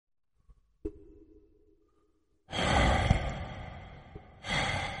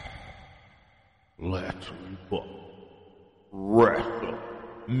Let's rebook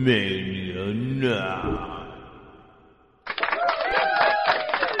WrestleMania 9.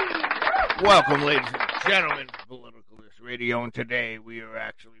 Welcome, ladies and gentlemen, to Politicalist Radio, and today we are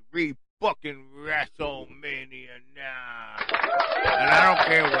actually rebooking WrestleMania 9. And I don't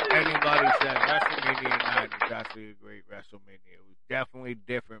care what anybody says, WrestleMania 9 is actually a great WrestleMania. It was definitely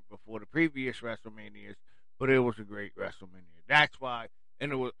different before the previous WrestleManias, but it was a great WrestleMania. That's why.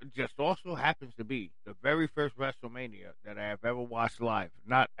 And it just also happens to be the very first WrestleMania that I have ever watched live.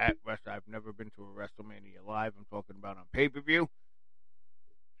 Not at I've never been to a WrestleMania live. I'm talking about on pay-per-view.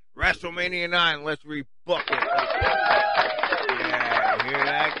 WrestleMania 9, let's rebook it. Yeah, hear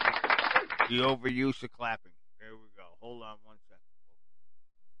that? The overuse of clapping. There we go. Hold on one second.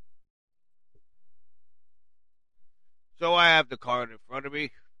 So I have the card in front of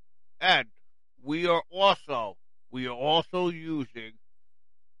me. And we are also using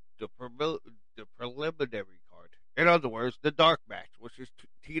the preliminary card. In other words, the dark match, which is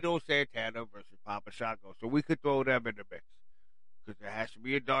Tito Santana versus Papa Shango. So we could throw them in the mix because it has to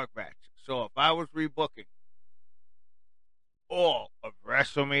be a dark match. So if I was rebooking all of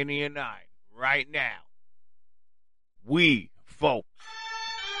WrestleMania 9 right now, we, folks,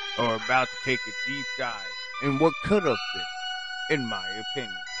 are about to take a deep dive in what could have been, in my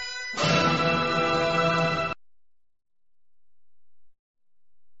opinion.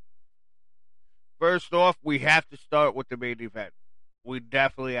 First off, we have to start with the main event. We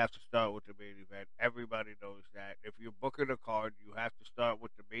definitely have to start with the main event. Everybody knows that. If you're booking a card, you have to start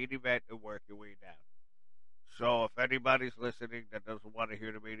with the main event and work your way down. So if anybody's listening that doesn't want to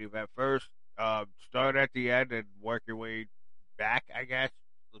hear the main event first, start at the end and work your way back, I guess.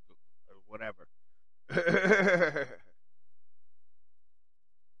 Or whatever.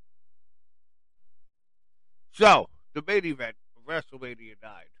 So, the main event of WrestleMania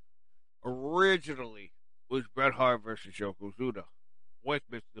 9 originally was Bret Hart versus Yokozuna with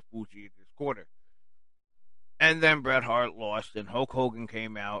Mr. Fuji in his corner. And then Bret Hart lost, and Hulk Hogan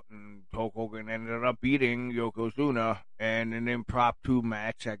came out, and Hulk Hogan ended up beating Yokozuna in an impromptu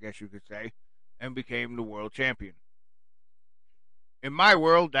match, I guess you could say, and became the world champion. In my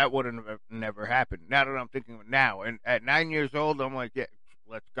world, that would have never happened. Now that I'm thinking of it now, and at 9 years old, I'm like, yeah,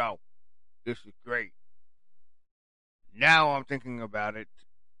 let's go. This is great. Now I'm thinking about it.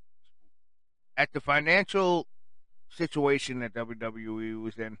 At the financial situation that WWE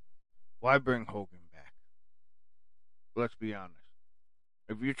was in, why bring Hogan back? Let's be honest.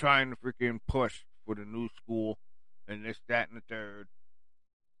 If you're trying to freaking push for the new school and this, that, and the third,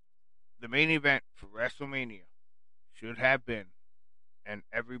 the main event for WrestleMania should have been, and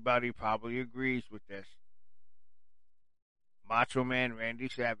everybody probably agrees with this, Macho Man Randy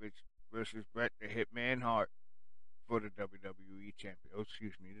Savage versus Bret the Hitman Hart for the WWE the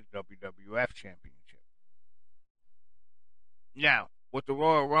WWF Championship. Now, with the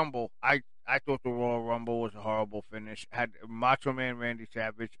Royal Rumble, I thought the Royal Rumble was a horrible finish. Had Macho Man Randy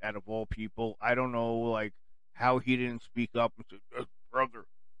Savage, out of all people, I don't know, like, how he didn't speak up and say, brother,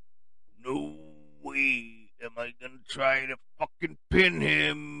 no way am I going to try to fucking pin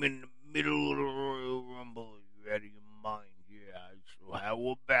him in the middle of the Royal Rumble. You out of your mind? Yeah, so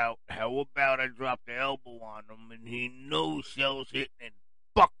how about I drop the elbow on him and he no-sells it and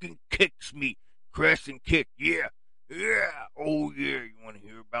fucking kicks me. Crescent kick, yeah. Oh yeah, you want to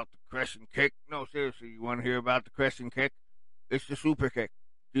hear about the crescent kick? No, seriously, you want to hear about the crescent kick? It's the super kick.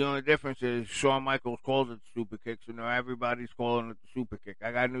 The only difference is Shawn Michaels calls it the super kick, so now everybody's calling it the super kick.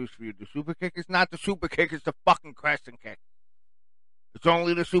 I got news for you. The super kick is not the super kick, it's the fucking crescent kick. It's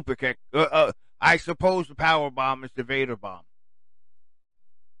only the super kick. I suppose the power bomb is the Vader bomb.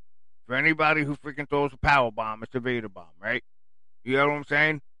 For anybody who freaking throws a power bomb, it's the Vader bomb, right? You know what I'm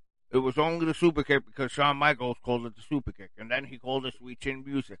saying? It was only the super kick because Shawn Michaels called it the super kick, and then he called it Sweet Chin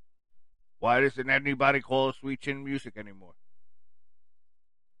Music. Why doesn't anybody call it Sweet Chin Music anymore?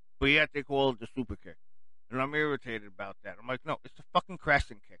 But yet they call it the super kick. And I'm irritated about that. I'm like, no, it's the fucking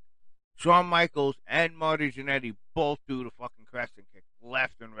crescent kick. Shawn Michaels and Marty Jannetty both do the fucking crescent kick,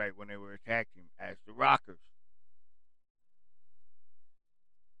 left and right, when they were attacking as the Rockers.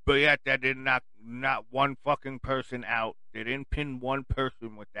 But yet that did not one fucking person out. They didn't pin one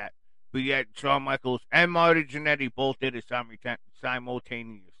person with that. But yet Shawn Michaels and Marty Jannetty both did it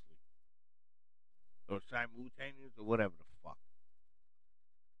simultaneously. Or simultaneous or whatever the fuck.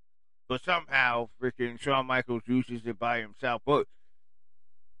 But somehow freaking Shawn Michaels uses it by himself. But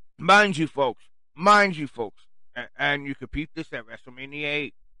mind you folks, and you could peep this at WrestleMania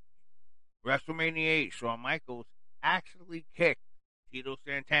 8. WrestleMania 8, Shawn Michaels actually kicked Tito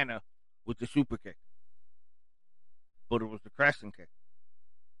Santana with the super kick. But it was the crescent kick.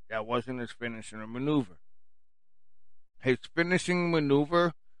 That wasn't his finishing maneuver. His finishing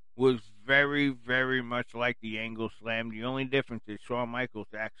maneuver was very, very much like the angle slam. The only difference is Shawn Michaels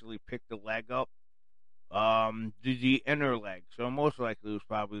actually picked the leg up, the inner leg. So most likely it was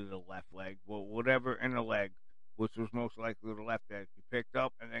probably the left leg, but whatever inner leg, which was most likely the left leg, he picked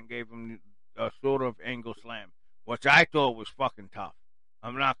up and then gave him a sort of angle slam, which I thought was fucking tough.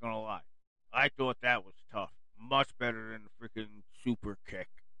 I'm not gonna lie, I thought that was tough, much better than the freaking super kick,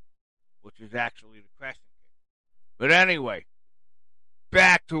 which is actually the crescent kick. But anyway,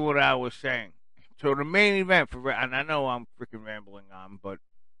 back to what I was saying. So the main event and I know I'm freaking rambling on, but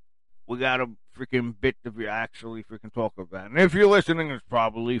we got a freaking bit to actually freaking talk about. And if you're listening, it's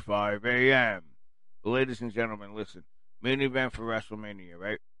probably 5 a.m. Ladies and gentlemen, listen. Main event for WrestleMania,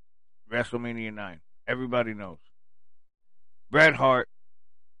 right? WrestleMania 9. Everybody knows. Bret Hart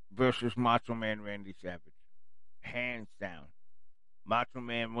versus Macho Man Randy Savage. Hands down. Macho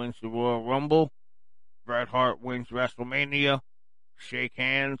Man wins the Royal Rumble. Bret Hart wins WrestleMania. Shake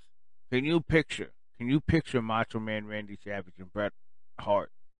hands. Can you picture Macho Man Randy Savage and Bret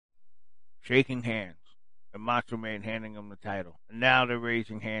Hart shaking hands and Macho Man handing him the title? And now they're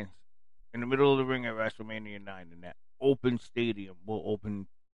raising hands in the middle of the ring at WrestleMania 9 in that open stadium, well, open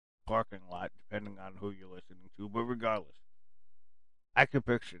parking lot, depending on who you're listening to. But regardless, I could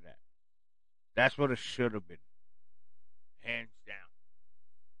picture that. That's what it should have been. Hands down.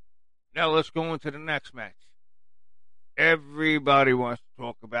 Now let's go into the next match. Everybody wants to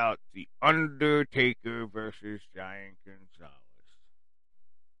talk about The Undertaker versus Giant Gonzalez.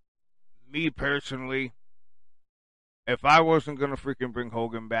 Me personally, if I wasn't going to freaking bring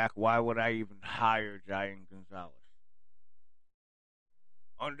Hogan back, why would I even hire Giant Gonzalez?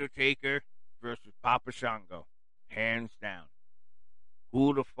 Undertaker versus Papa Shango. Hands down.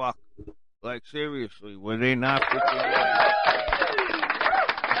 Who the fuck? Like, seriously, were they not freaking...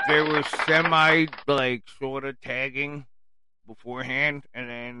 They were semi, like, sort of tagging beforehand, and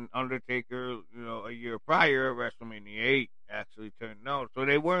then Undertaker, a year prior, WrestleMania 8, actually turned no. So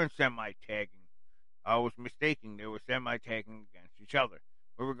they weren't semi-tagging. I was mistaken. They were semi-tagging against each other.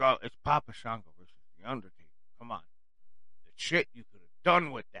 But regardless, it's Papa Shango versus The Undertaker. Come on. The shit you could have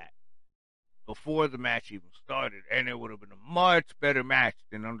done with that before the match even started, and it would have been a much better match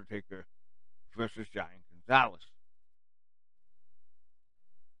than Undertaker versus Giant Gonzalez.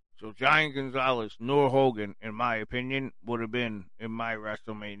 So Giant Gonzalez nor Hogan, in my opinion, would have been in my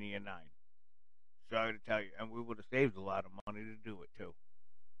WrestleMania 9. Sorry to tell you. And we would have saved a lot of money to do it, too.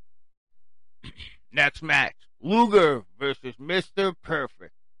 Next match. Luger versus Mr.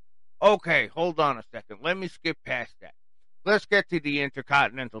 Perfect. Okay, hold on a second. Let me skip past that. Let's get to the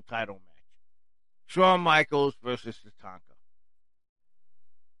Intercontinental title match. Shawn Michaels versus Tatanka.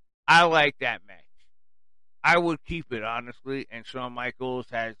 I like that match. I would keep it, honestly, and Shawn Michaels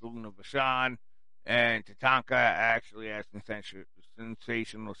has Luna Vachon, and Tatanka actually has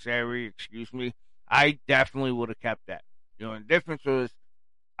Sensational Sherry, I definitely would have kept that. The difference was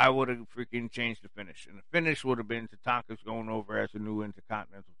I would have freaking changed the finish, and the finish would have been Tatanka's going over as a new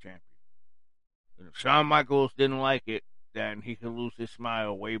Intercontinental Champion. And if Shawn Michaels didn't like it, then he could lose his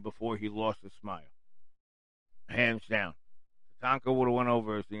smile way before he lost his smile. Hands down. Tatanka would have went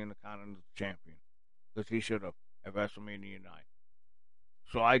over as the Intercontinental Champion. Because he should have at WrestleMania 9.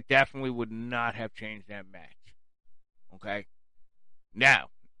 So I definitely would not have changed that match. Okay? Now,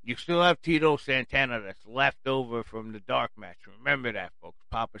 you still have Tito Santana that's left over from the dark match. Remember that, folks.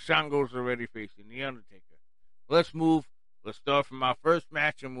 Papa Shango's already facing The Undertaker. Let's start from our first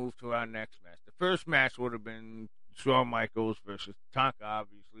match and move to our next match. The first match would have been Shawn Michaels versus Tatanka,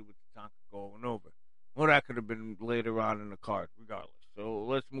 obviously, with Tatanka going over. Well, that could have been later on in the card, regardless. So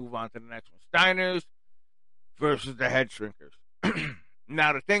let's move on to the next one. Steiners versus the Head Shrinkers.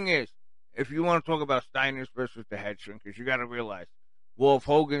 Now, the thing is, if you want to talk about Steiners versus the Head Shrinkers, you got to realize, well, if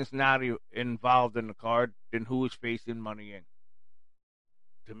Hogan's not involved in the card, then who is facing Money Inc.?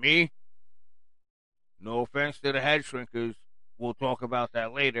 To me, no offense to the Head Shrinkers, we'll talk about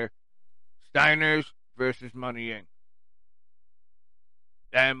that later. Steiners versus Money Inc.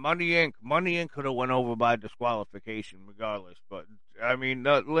 And Money Inc. could have went over by disqualification regardless. But, I mean,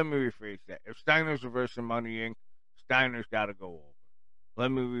 let me rephrase that. If Steiners are versus Money Inc., Steiners got to go over.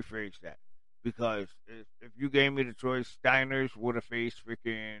 Let me rephrase that. Because if you gave me the choice, Steiners would have faced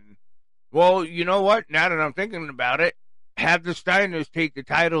freaking... Well, you know what? Now that I'm thinking about it, have the Steiners take the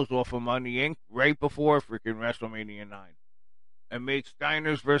titles off of Money Inc. right before freaking WrestleMania 9. And make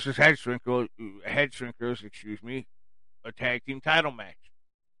Steiners versus Head Shrinkers, a tag team title match.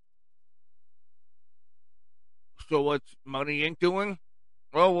 So what's Money Inc. doing?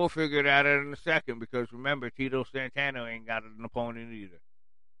 Well, we'll figure that out in a second because remember, Tito Santana ain't got an opponent either.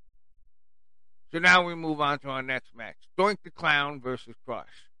 So now we move on to our next match. Doink the Clown versus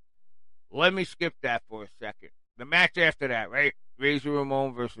Crush. Let me skip that for a second. The match after that, right? Razor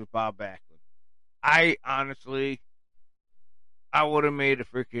Ramon versus Bob Backlund. I honestly, I would have made a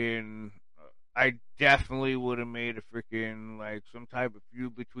freaking. I definitely would have made a freaking like some type of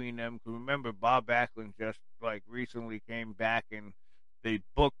feud between them. Cause remember, Bob Backlund just like recently came back and they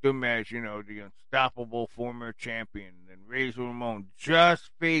booked him as the unstoppable former champion. And Razor Ramon just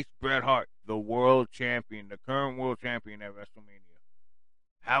faced Bret Hart, the world champion, the current world champion at WrestleMania.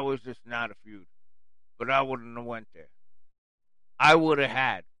 How is this not a feud? But I wouldn't have went there. I would have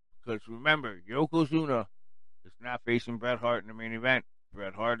had, because remember, Yokozuna is not facing Bret Hart in the main event.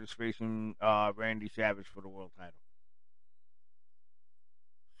 Bret Hart is facing Randy Savage for the world title.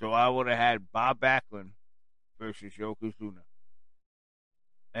 So I would have had Bob Backlund versus Yokozuna.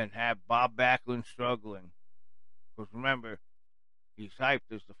 And have Bob Backlund struggling. Because remember, he's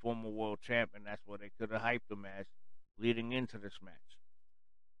hyped as the former world champion. That's what they could have hyped him as leading into this match.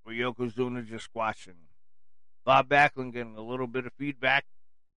 But Yokozuna just squashing him. Bob Backlund getting a little bit of feedback,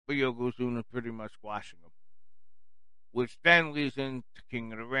 but Yokozuna pretty much squashing him. Which then leads into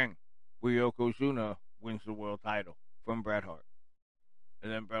King of the Ring, where Yokozuna wins the world title from Bret Hart.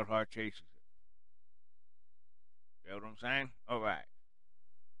 And then Bret Hart chases it. You know what I'm saying? Alright.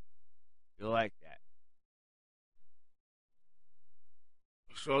 You like that.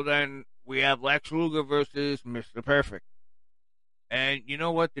 So then we have Lex Luger versus Mr. Perfect. And you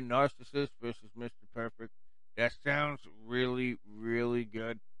know what? The Narcissist versus Mr. Perfect. That sounds really, really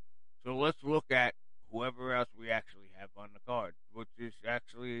good. So let's look at whoever else we actually have on the card, which is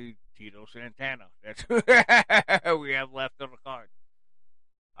actually Tito Santana. That's who we have left on the card.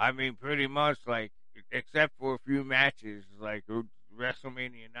 I mean, pretty much, like, except for a few matches, like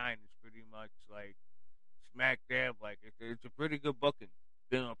WrestleMania 9 is pretty much like smack dab. Like, it's a pretty good booking.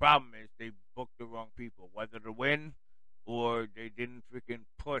 The problem is they booked the wrong people, whether to win or they didn't freaking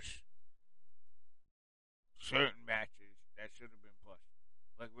push certain matches that should have been pushed,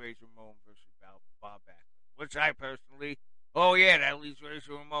 like Razor Ramon versus Bob Backlund, which I personally, that leaves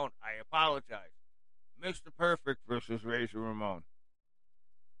Razor Ramon. I apologize. Mr. Perfect versus Razor Ramon,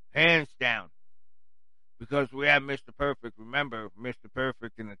 hands down, because we have Mr. Perfect. Remember, Mr.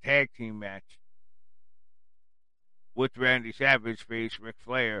 Perfect in a tag team match with Randy Savage faced Ric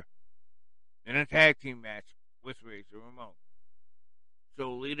Flair in a tag team match with Razor Ramon.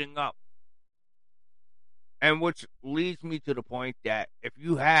 So leading up. And which leads me to the point that if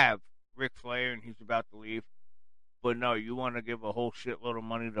you have Ric Flair and he's about to leave, but no, you want to give a whole shitload of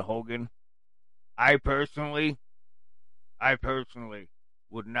money to Hogan, I personally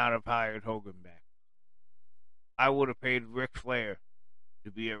would not have hired Hogan back. I would have paid Ric Flair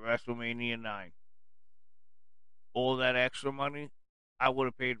to be at WrestleMania 9. All that extra money, I would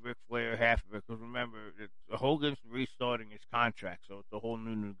have paid Ric Flair half of it. Because remember, Hogan's restarting his contract, so it's a whole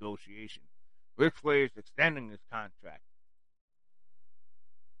new negotiation. Ric Flair is extending his contract.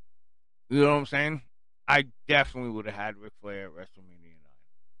 You know what I'm saying? I definitely would have had Ric Flair at WrestleMania 9.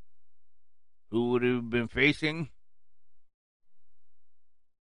 Who would have been facing?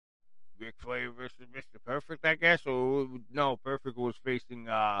 Ric Flair versus Mr. Perfect, I guess? Or no, Perfect was facing,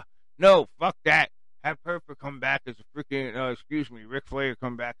 no, fuck that. Have Perfect come back as a freaking, Ric Flair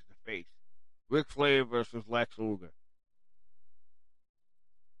come back as a face. Ric Flair versus Lex Luger.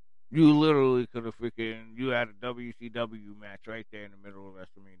 You literally could have you had a WCW match right there in the middle of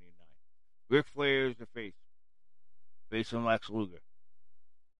WrestleMania 9. Ric Flair is the face. Facing Lex Luger.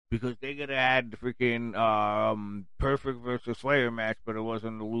 Because they could have had the freaking Perfect versus Flair match, but it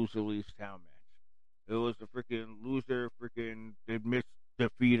wasn't the loser leaves town match. It was the freaking loser admits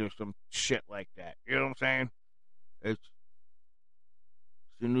defeat or some shit like that. You know what I'm saying? It's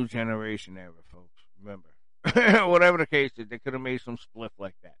the new generation era, folks. Remember. Whatever the case is, they could have made some spliff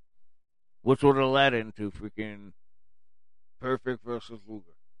like that. Which would have led into freaking Perfect versus Luger.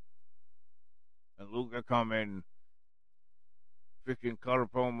 And Luger come in, freaking cut a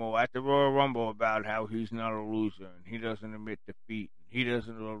promo at the Royal Rumble about how he's not a loser and he doesn't admit defeat. And he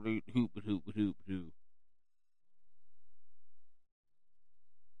doesn't hoop.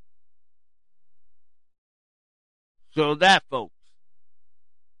 So that, folks.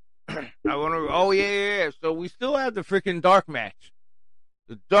 I want to. So we still have the freaking dark match.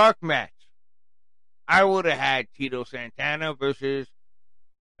 The dark match. I would have had Tito Santana versus,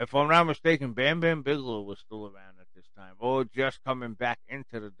 if I'm not mistaken, Bam Bam Bigelow was still around at this time, or just coming back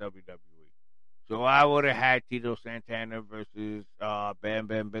into the WWE. So I would have had Tito Santana versus Bam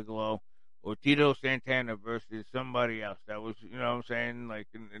Bam Bigelow, or Tito Santana versus somebody else. That was, you know what I'm saying? Like,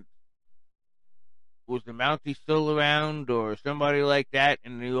 was the Mountie still around, or somebody like that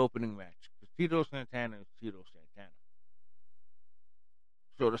in the opening match? Because Tito Santana is Tito Santana.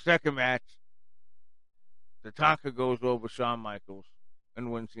 So the second match, Tatanka goes over Shawn Michaels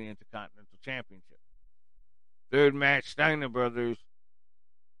and wins the Intercontinental Championship. Third match, Steiner Brothers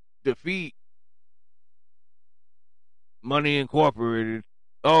defeat Money Incorporated.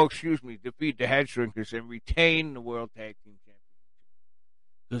 Defeat the Head Shrinkers and retain the World Tag Team Championship.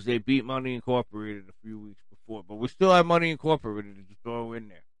 Because they beat Money Incorporated a few weeks before. But we still have Money Incorporated to throw in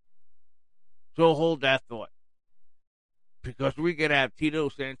there. So hold that thought. Because we could have Tito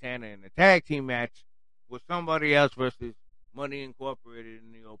Santana in a tag team match with somebody else versus Money Incorporated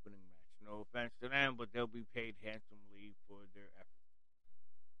in the opening match. No offense to them, but they'll be paid handsomely for their efforts.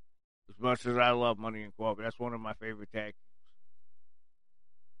 As much as I love Money Incorporated, that's one of my favorite tag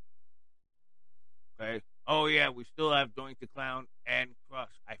teams. Okay? Oh, yeah, we still have Doink the Clown and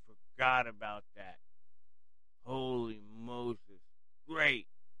Crush. I forgot about that. Holy Moses. Great.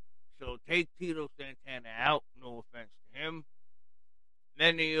 So take Tito Santana out. No offense to him.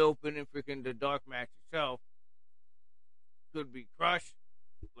 Then the opening freaking the dark match itself could be Crush.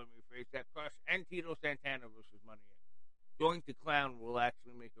 Let me rephrase that. Crush and Tito Santana versus Money In. Doink the Clown will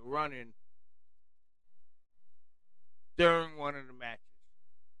actually make a run in during one of the matches.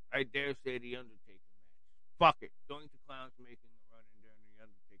 I dare say the Undertaker match. Fuck it. Doink the Clown's making a run in during the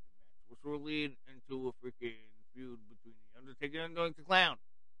Undertaker match, which will lead into a freaking feud between the Undertaker and Doink the Clown.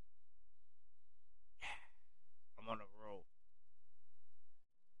 I'm on a roll.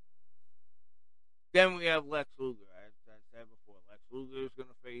 Then we have Lex Luger. As I said before, Lex Luger is going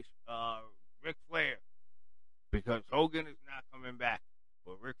to face Ric Flair. Because Hogan is not coming back.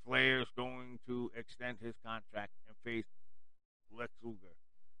 But Ric Flair is going to extend his contract and face Lex Luger.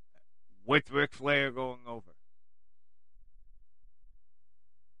 With Ric Flair going over.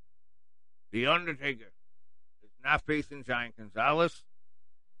 The Undertaker is not facing Giant Gonzalez.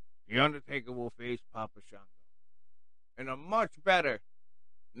 The Undertaker will face Papa Shango. In a much better,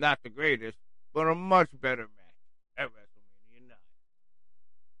 not the greatest, but a much better match at WrestleMania 9.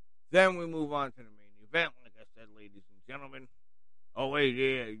 Then we move on to the main event, like I said, ladies and gentlemen. Oh, wait,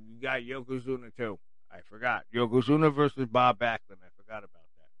 yeah, you got Yokozuna, too. I forgot. Yokozuna versus Bob Backlund. I forgot about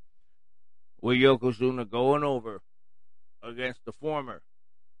that. With Yokozuna going over against the former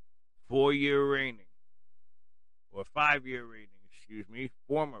 4-year reigning, or 5-year reigning,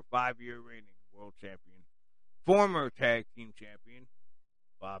 former 5-year reigning world champion, former tag team champion,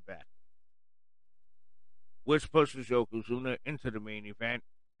 Bob Backlund. Which pushes Yokozuna into the main event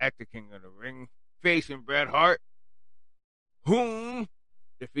at the King of the Ring, facing Bret Hart, whom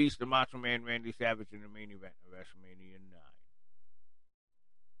defeats the Macho Man Randy Savage in the main event of WrestleMania 9.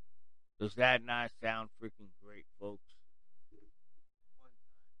 Does that not sound freaking great, folks?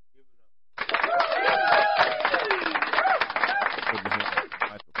 Give it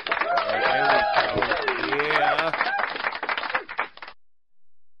up. Yeah.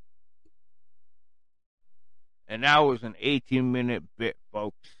 And that was an 18-minute bit,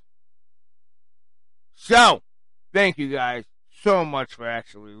 folks. So, thank you guys so much for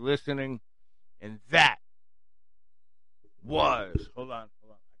actually listening. And that was, hold on, I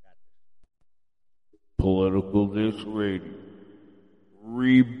got this. Political Disc Radio.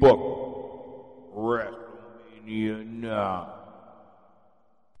 Rebook. WrestleMania 9.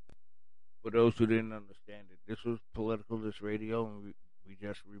 For those who didn't understand it, this was Political Disc Radio, and we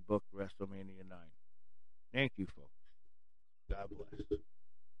just rebooked WrestleMania 9. Thank you, folks. God bless.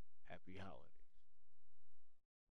 Happy holidays.